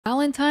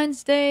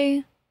Valentine's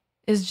Day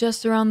is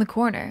just around the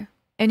corner.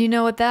 And you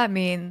know what that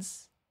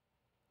means?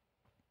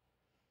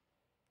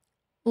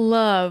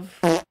 Love.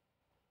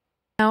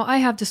 Now, I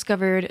have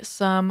discovered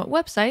some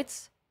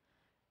websites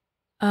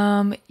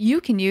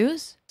you can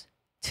use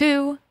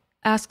to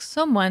ask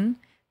someone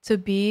to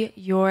be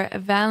your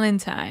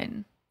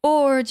Valentine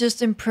or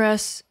just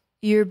impress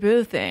your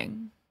boo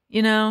thing.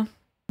 You know,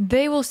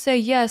 they will say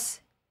yes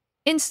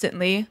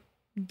instantly,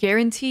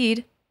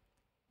 guaranteed,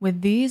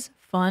 with these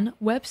fun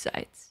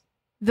websites.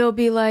 They'll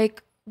be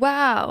like,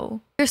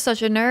 wow, you're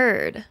such a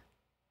nerd.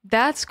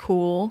 That's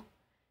cool.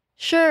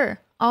 Sure,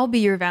 I'll be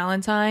your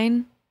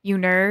Valentine, you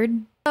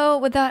nerd. So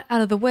with that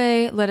out of the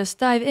way, let us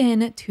dive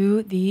in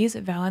to these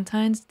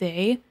Valentine's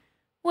Day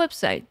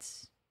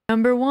websites.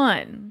 Number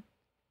 1,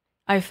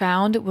 I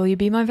found Will You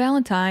Be My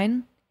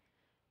Valentine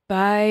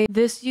by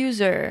this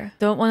user.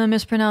 Don't want to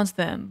mispronounce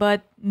them,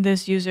 but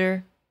this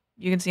user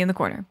you can see in the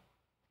corner.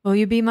 Will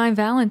you be my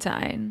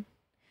Valentine?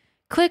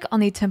 Click on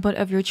the template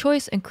of your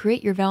choice and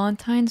create your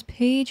Valentine's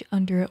page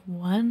under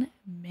 1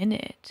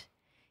 minute.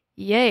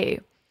 Yay!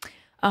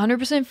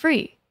 100%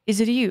 free,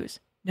 easy to use,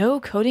 no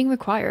coding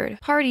required.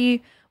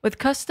 Party with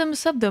custom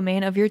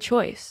subdomain of your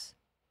choice.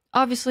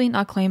 Obviously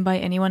not claimed by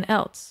anyone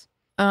else.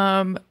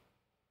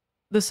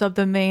 The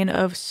subdomain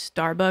of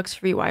Starbucks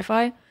free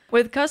Wi-Fi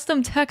with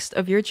custom text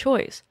of your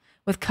choice,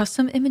 with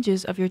custom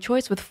images of your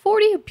choice, with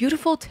 40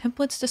 beautiful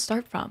templates to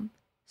start from.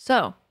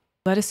 So,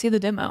 let us see the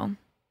demo.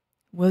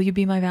 Will you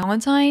be my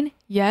Valentine?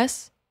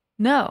 Yes?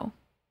 No?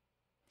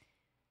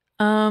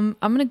 I'm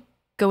gonna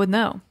go with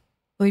no.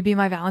 Will you be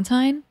my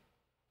Valentine?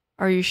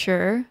 Are you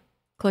sure?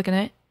 Clicking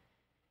it.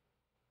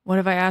 What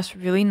if I asked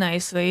really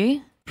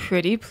nicely?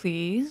 Pretty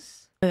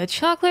please. With a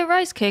chocolate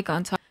rice cake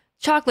on top.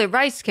 Chocolate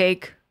rice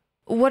cake?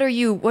 What are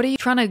you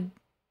trying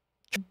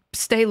to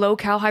stay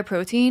low-cal high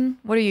protein?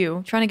 What are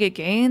you trying to get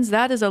gains?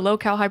 That is a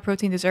low-cal high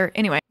protein dessert.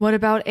 Anyway, what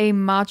about a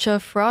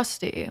matcha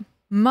frosty?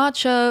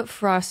 Matcha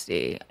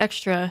frosty.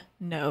 Extra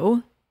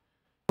no.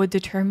 Would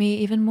deter me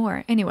even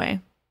more. Anyway,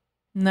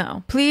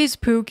 no. Please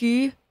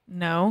Pookie.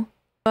 No.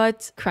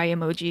 But cry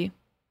emoji.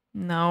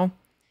 No.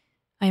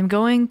 I am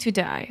going to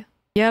die.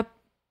 Yep.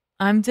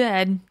 I'm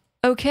dead.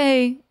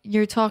 Okay,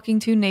 you're talking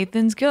to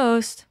Nathan's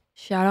ghost.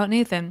 Shout out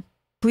Nathan.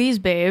 Please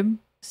babe.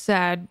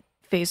 Sad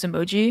face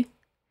emoji.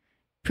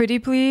 Pretty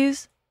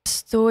please.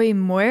 Estoy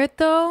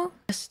muerto?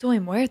 Estoy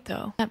muerto.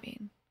 What does that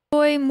mean?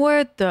 Estoy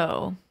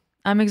muerto.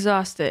 I'm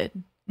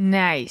exhausted.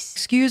 Nice.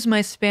 Excuse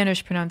my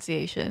Spanish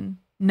pronunciation.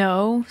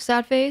 No,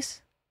 sad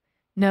face?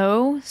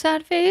 No,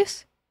 sad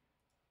face?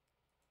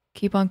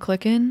 Keep on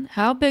clicking.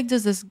 How big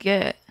does this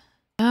get?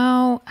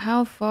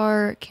 How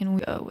far can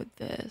we go with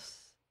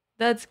this?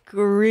 That's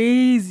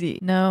crazy.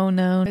 No,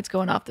 it's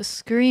going off the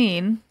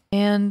screen.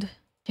 And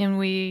can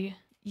we...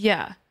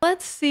 Yeah.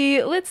 Let's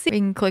see. We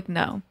can click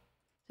no.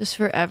 Just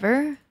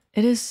forever?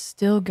 It is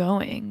still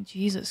going.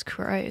 Jesus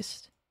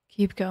Christ.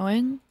 Keep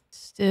going.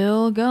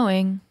 Still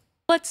going.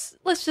 Let's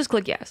just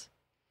click yes.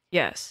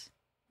 Yes.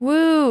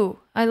 Woo!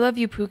 I love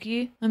you,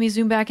 Pookie. Let me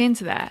zoom back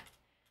into that.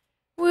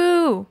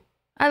 Woo!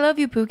 I love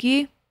you,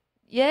 Pookie.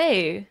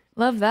 Yay!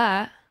 Love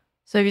that.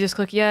 So if you just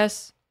click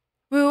yes.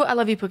 Woo! I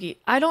love you, Pookie.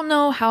 I don't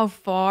know how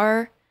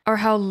far or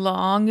how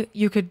long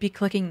you could be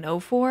clicking no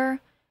for.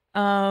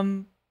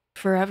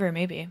 Forever,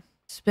 maybe.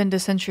 Spend a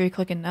century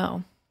clicking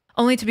no.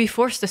 Only to be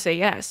forced to say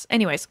yes.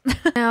 Anyways.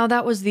 Now,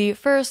 that was the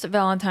first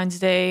Valentine's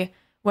Day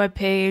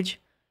webpage.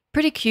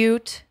 Pretty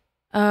cute.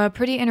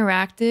 Pretty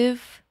interactive.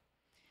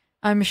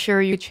 I'm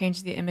sure you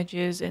change the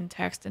images and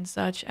text and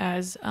such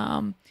as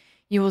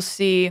you will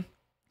see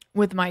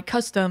with my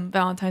custom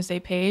Valentine's Day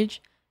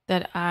page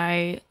that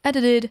I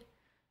edited.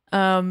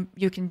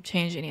 You can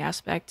change any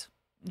aspect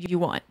you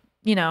want.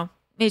 You know,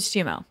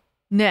 HTML.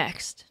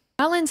 Next.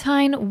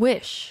 Valentine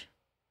Wish.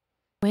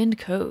 Wind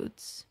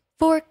codes.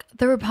 Fork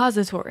the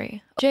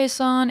repository.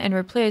 JSON and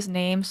replace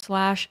name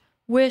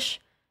 / wish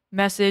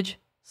message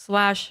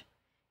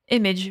 /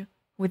 image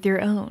with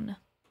your own.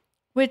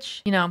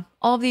 Which, you know,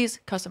 all of these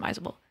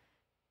customizable.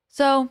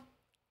 So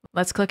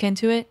let's click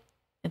into it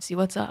and see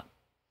what's up.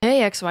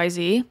 Hey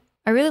XYZ,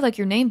 I really like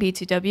your name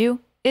BTW.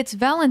 It's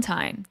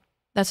Valentine.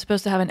 That's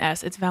supposed to have an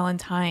S. It's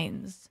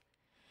Valentine's.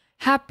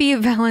 Happy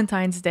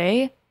Valentine's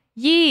Day.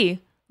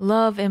 Yee.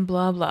 Love and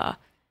blah blah.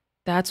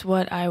 That's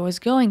what I was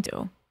going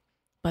to.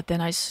 But then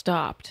I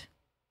stopped.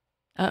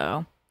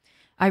 Uh-oh.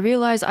 I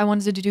realized I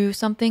wanted to do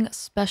something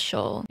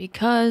special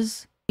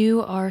because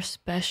you are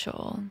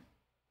special.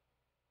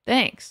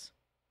 Thanks.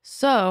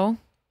 So,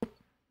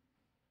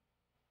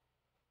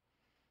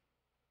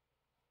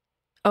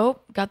 oh,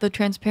 got the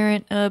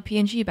transparent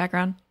PNG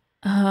background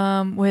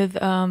with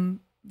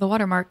the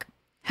watermark.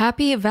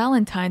 Happy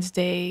Valentine's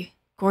Day,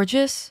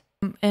 gorgeous.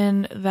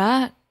 And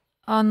that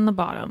on the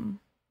bottom,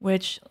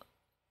 which,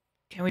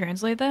 can we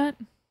translate that?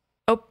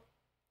 Oh,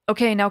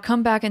 okay, now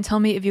come back and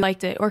tell me if you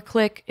liked it, or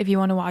click if you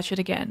want to watch it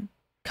again.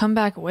 Come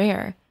back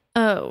where?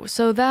 Oh,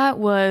 so that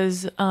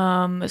was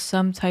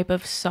some type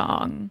of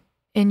song.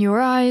 In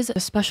your eyes, a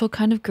special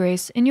kind of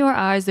grace. In your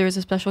eyes, there is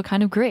a special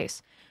kind of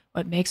grace.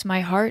 What makes my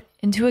heart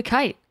into a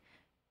kite?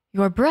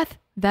 Your breath,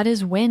 that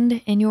is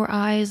wind. In your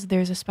eyes,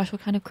 there's a special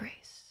kind of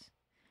grace.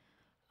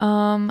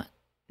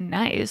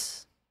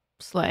 Nice.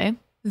 Slay.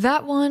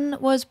 That one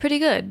was pretty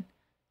good.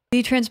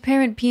 The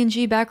transparent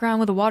PNG background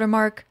with a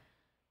watermark.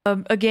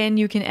 Again,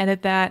 you can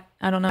edit that.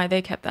 I don't know why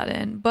they kept that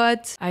in,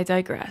 but I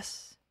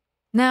digress.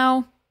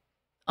 Now,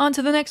 on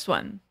to the next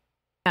one.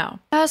 Now,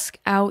 ask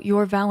out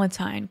your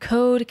Valentine.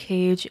 Code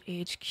Cage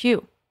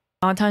HQ.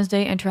 Valentine's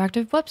Day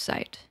interactive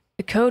website.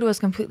 The code was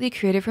completely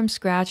created from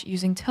scratch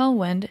using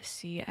Tailwind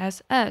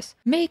CSS.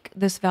 Make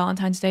this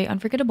Valentine's Day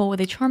unforgettable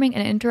with a charming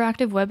and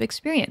interactive web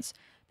experience.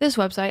 This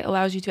website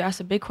allows you to ask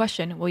a big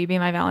question, will you be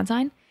my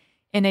Valentine?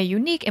 In a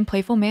unique and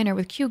playful manner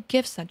with cute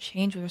gifts that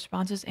change with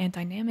responses and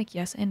dynamic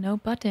yes and no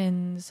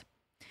buttons.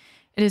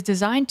 It is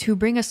designed to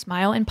bring a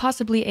smile and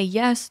possibly a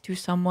yes to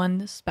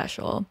someone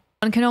special.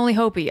 One can only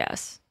hope a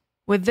yes.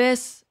 With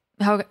this,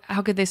 how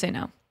could they say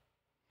no?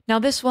 Now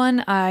this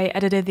one, I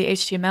edited the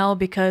HTML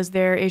because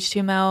their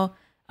HTML,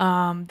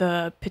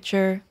 the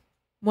picture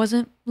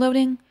wasn't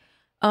loading.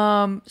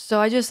 So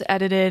I just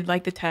edited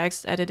like the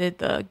text, edited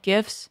the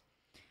GIFs,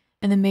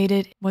 and then made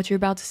it what you're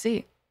about to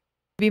see.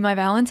 Be my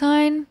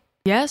Valentine?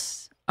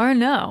 Yes or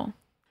no?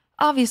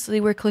 Obviously,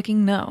 we're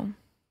clicking no.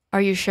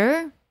 Are you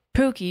sure?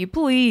 Pookie,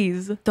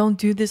 please, don't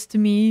do this to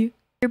me.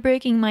 You're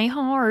breaking my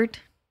heart.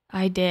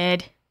 I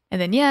did.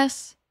 And then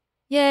yes.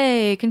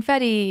 Yay,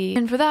 confetti.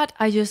 And for that,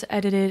 I just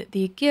edited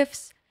the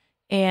GIFs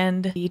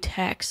and the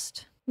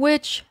text,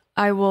 which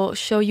I will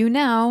show you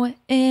now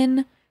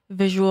in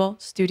Visual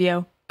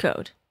Studio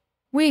Code.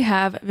 We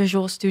have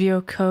Visual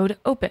Studio Code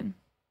open.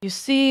 You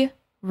see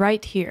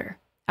right here,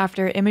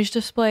 after image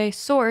display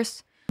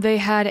source, they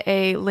had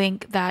a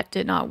link that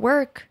did not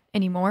work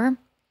anymore.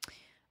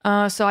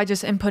 So I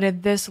just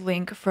inputted this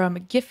link from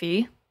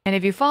Giphy. And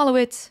if you follow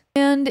it,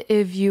 and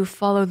if you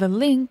follow the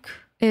link,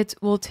 it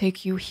will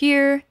take you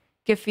here.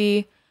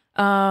 Giphy,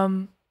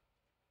 for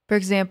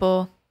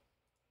example,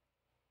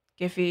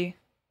 Giphy,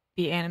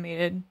 be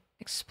animated.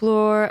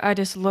 Explore, I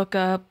just look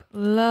up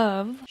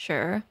love,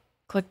 sure.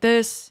 Click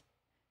this,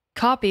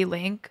 copy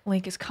link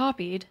is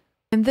copied.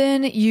 And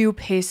then you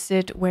paste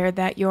it where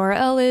that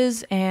URL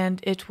is, and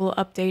it will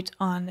update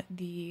on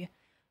the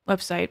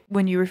website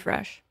when you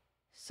refresh.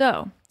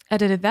 So,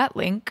 edited that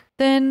link.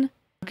 Then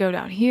go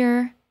down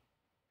here.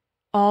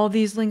 All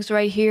these links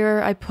right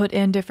here, I put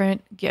in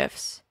different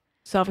GIFs.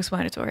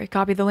 Self-explanatory.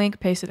 Copy the link,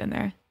 paste it in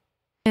there.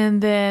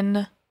 And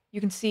then you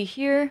can see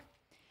here,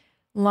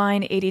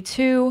 line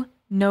 82,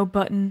 no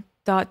button,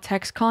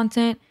 .text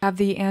content. Have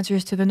the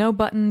answers to the no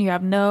button. You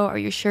have no, are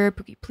you sure,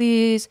 Pookie,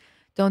 please.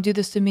 Don't do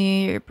this to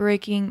me, you're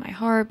breaking my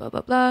heart, blah,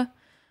 blah, blah.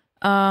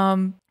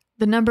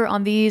 The number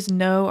on these,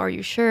 no, are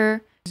you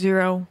sure?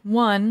 0,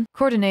 1,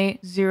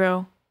 coordinate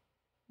 0,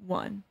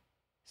 1.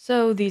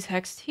 So these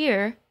text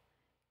here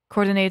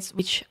coordinates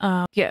each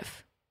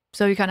GIF.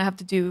 So you kind of have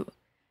to do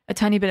a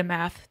tiny bit of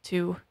math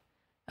to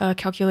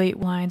calculate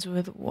lines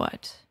with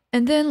what.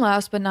 And then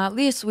last but not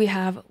least, we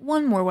have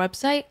one more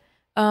website.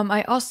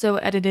 I also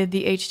edited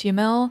the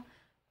HTML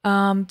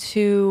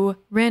to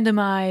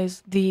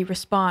randomize the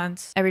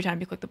response every time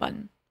you click the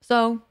button.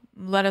 So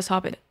let us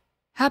hop in.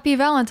 Happy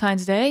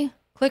Valentine's Day.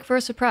 Click for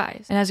a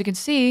surprise. And as you can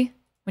see,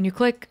 when you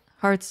click,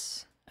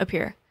 hearts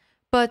appear.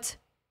 But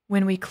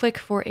when we click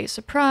for a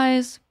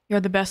surprise, you're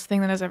the best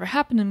thing that has ever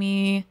happened to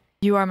me.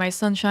 You are my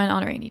sunshine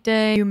on a rainy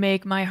day. You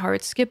make my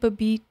heart skip a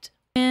beat.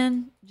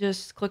 And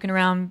just clicking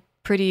around,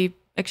 pretty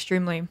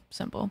extremely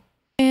simple.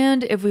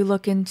 And if we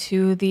look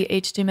into the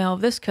HTML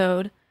of this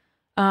code,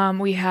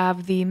 we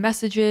have the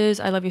messages,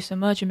 I love you so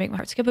much, you make my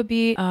heart skip a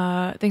beat,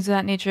 things of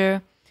that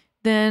nature.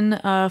 Then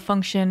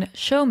function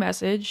show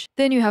message.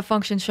 Then you have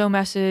function show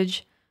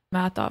message,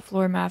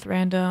 math.floor, math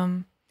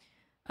random.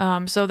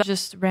 So that's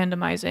just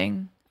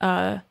randomizing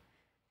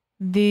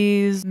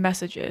these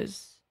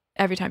messages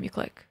every time you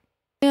click.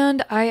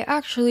 And I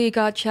actually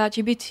got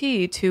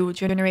ChatGPT to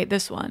generate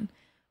this one,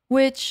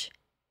 which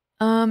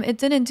it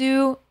didn't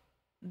do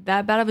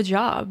that bad of a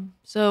job.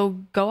 So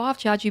go off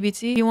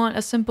ChatGPT. If you want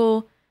a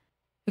simple,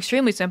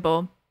 extremely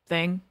simple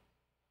thing,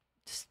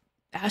 just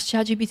ask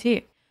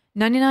ChatGPT.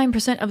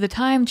 99% of the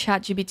time,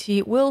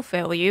 ChatGPT will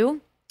fail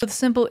you. With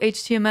simple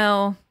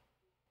HTML,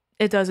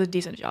 it does a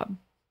decent job.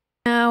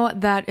 Now,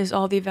 that is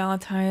all the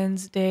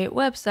Valentine's Day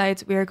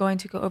websites we are going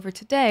to go over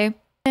today.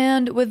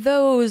 And with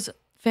those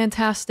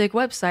fantastic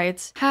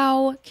websites,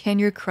 how can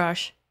your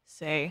crush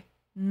say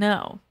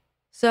no?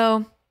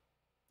 So,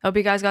 hope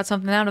you guys got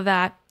something out of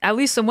that. At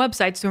least some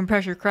websites to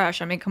impress your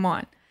crush. I mean, come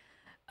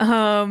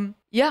on.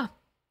 Yeah.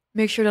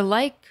 Make sure to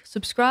like,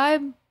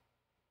 subscribe,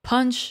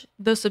 punch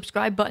the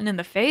subscribe button in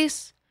the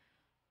face,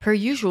 per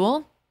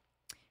usual.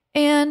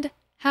 And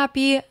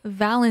happy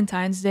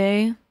Valentine's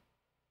Day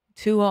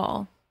to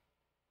all.